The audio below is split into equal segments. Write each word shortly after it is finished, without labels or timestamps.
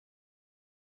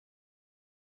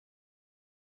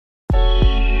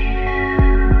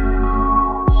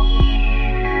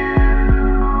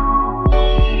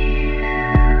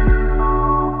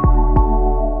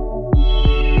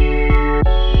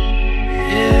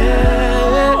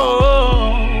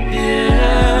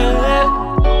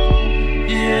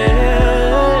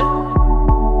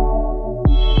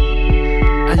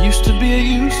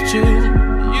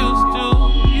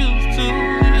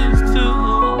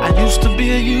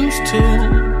used to.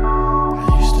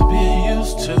 I used to be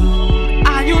used to.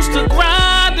 I used to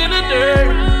grind in the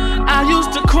dirt. I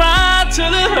used to cry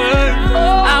till it hurt.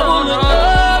 I will look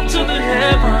up to the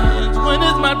heavens. When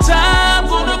is my time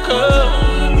gonna come?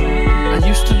 I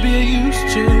used to be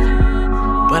used to,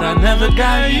 but I never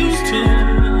got used to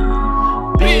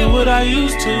being what I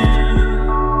used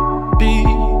to be.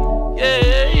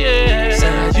 Yeah, yeah.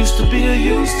 Said I used to be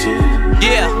used to.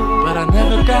 Yeah. But I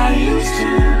never got used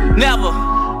to. Never.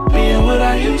 Being what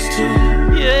I used to.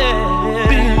 Yeah.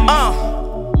 Being.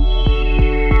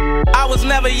 I was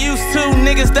never used to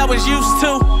niggas that was used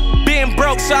to being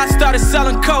broke, so I started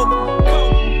selling coke.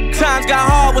 Times got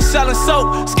hard with selling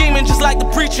soap. Scheming just like the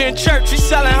preacher in church, he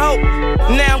selling hope.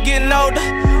 Now I'm getting older,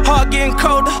 heart getting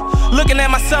colder. Looking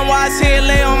at my son while his head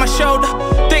lay on my shoulder.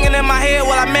 Thinking in my head,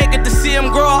 will I make it to see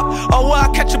him grow up? Or will I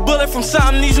catch a bullet from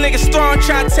something these niggas throwing,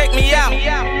 trying to take me out?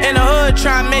 In the hood,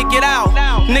 trying to make it out.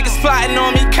 Niggas plotting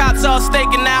on me, cops all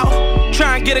staking out.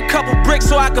 Trying to get a couple bricks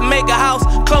so I can make a house.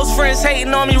 Close friends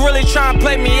hating on me, really trying to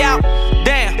play me out.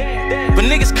 Damn, but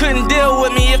niggas couldn't deal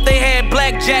with me if they had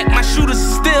blackjack. My shooters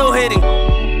are still hitting.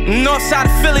 North side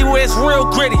of Philly where it's real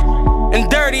gritty and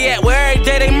dirty at, where every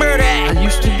day they murder at. I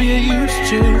used to be used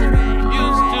to.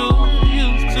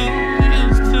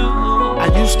 I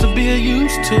used to be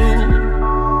used to.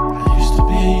 I used to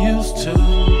be used to.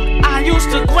 I used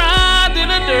to grind in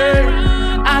the dirt.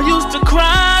 I used to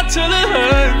cry till it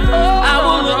hurt. I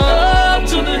will look up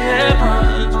to the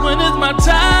heavens. When is my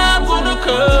time gonna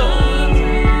come?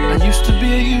 I used to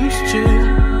be used to,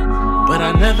 but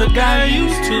I never got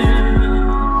used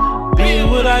to being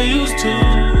what I used to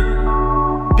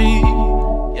be.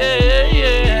 Yeah,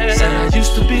 yeah. Said I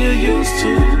used to be used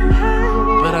to,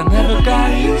 but I never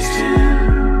got used to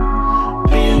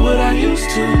being what I used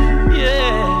to.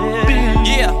 Yeah, being.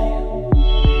 Yeah.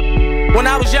 When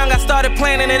I was young, I started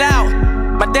planning it out.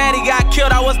 My daddy got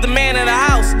killed, I was the man in the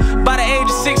house. By the age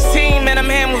of 16, man, them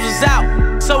hammers was out.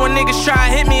 So when niggas try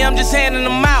to hit me, I'm just handing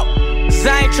them out. Cause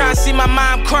I ain't trying to see my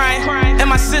mom crying and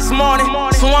my sis mourning.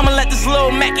 So I'ma let this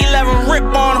little Mac 11 rip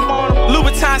on him.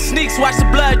 Louboutin sneaks, watch the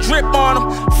blood drip on him.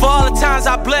 For all the times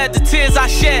I bled, the tears I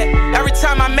shed. Every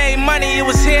time I made money, it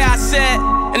was here, I said.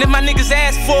 And if my niggas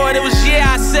asked for it, it was yeah,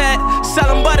 I said.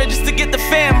 Selling butter just to get the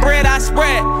fam bread, I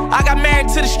spread. I got married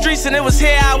to the streets and it was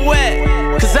here I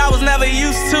went. Cause I was never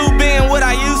used to being what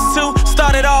I used to.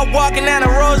 Started off walking down a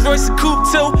Rolls Royce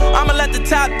coupe too. I'ma let the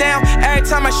top down every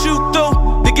time I shoot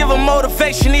through, to give them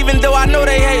motivation even though I know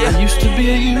they hate it. I used to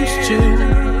be used to.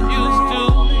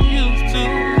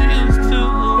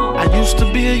 I used to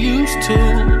be used to.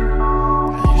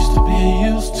 I used to be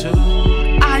used to.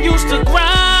 I used to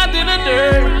grind in the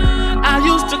dirt. I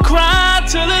used to cry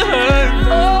till it hurt.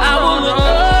 I will look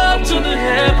up to the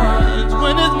heavens.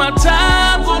 When is my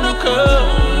time gonna come?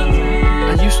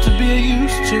 I used to be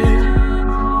used to,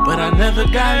 but I never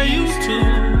got used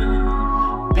to